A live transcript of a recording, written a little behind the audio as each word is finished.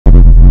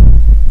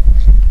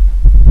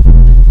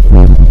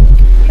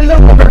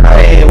Hello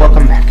everybody,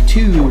 welcome back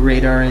to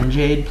Radar and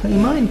Jade Play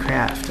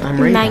Minecraft. I'm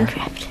Radar.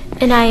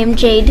 Minecraft. And I am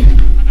Jade.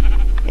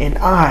 And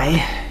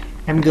I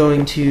am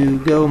going to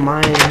go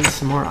mine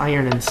some more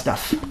iron and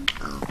stuff.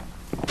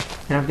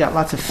 And I've got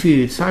lots of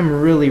food, so I'm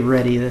really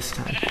ready this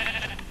time.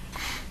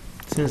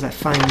 As soon as I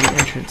find the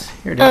entrance.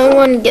 Here it is. I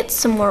want to get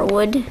some more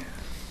wood.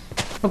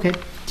 Okay,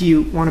 do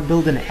you want to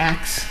build an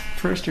axe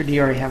first, or do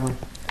you already have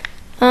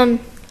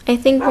one? I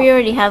think we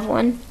already have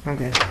one.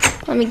 Okay.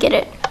 Let me get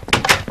it.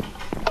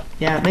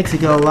 Yeah, it makes it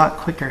go a lot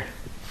quicker.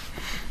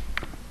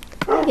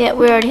 Yeah,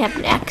 we already have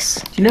an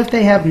axe. Do you know if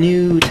they have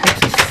new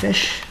types of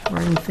fish or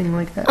anything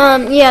like that?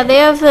 Yeah, they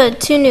have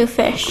 2 new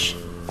fish.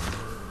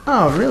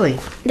 Oh, really?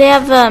 They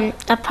have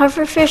a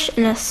pufferfish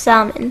and a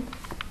salmon.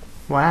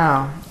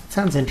 Wow,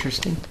 sounds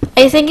interesting.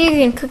 I think you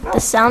can cook the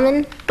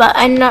salmon, but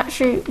I'm not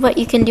sure what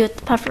you can do with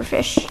the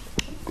pufferfish.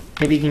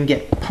 Maybe you can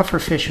get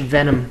pufferfish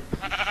venom.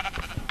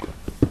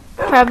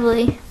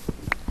 Probably.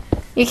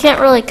 You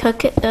can't really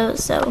cook it though,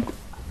 so.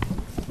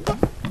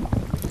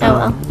 Oh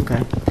well.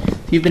 Okay.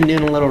 You've been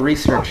doing a little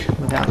research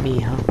without me,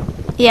 huh?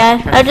 Yeah,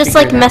 Trying I'm to just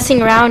figure like it out.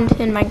 messing around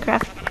in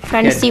Minecraft,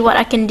 trying to Good. see what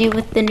I can do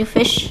with the new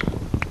fish.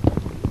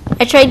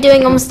 I tried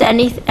doing almost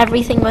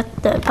everything with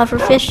the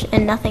pufferfish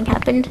and nothing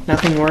happened.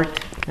 Nothing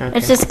worked? Okay.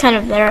 It's just kind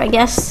of there, I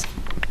guess.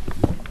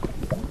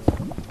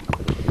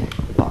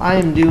 Well, I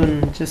am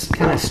doing just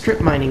kind of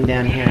strip mining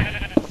down here.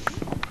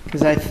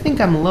 Because I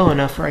think I'm low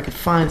enough where I could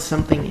find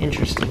something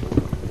interesting.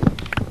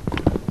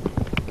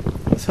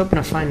 I was hoping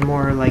to find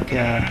more like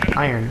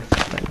iron,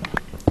 but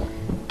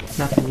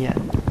nothing yet.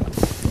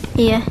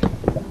 Yeah.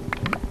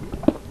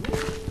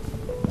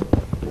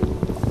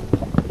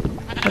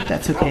 But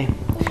that's okay.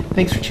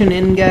 Thanks for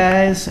tuning in,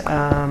 guys.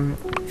 A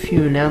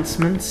few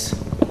announcements.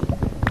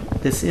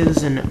 This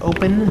is an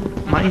open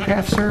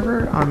Minecraft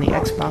server on the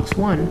Xbox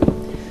One.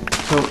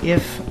 So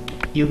if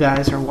you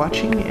guys are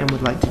watching and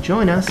would like to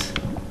join us,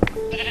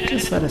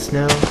 just let us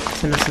know.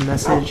 Send us a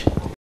message.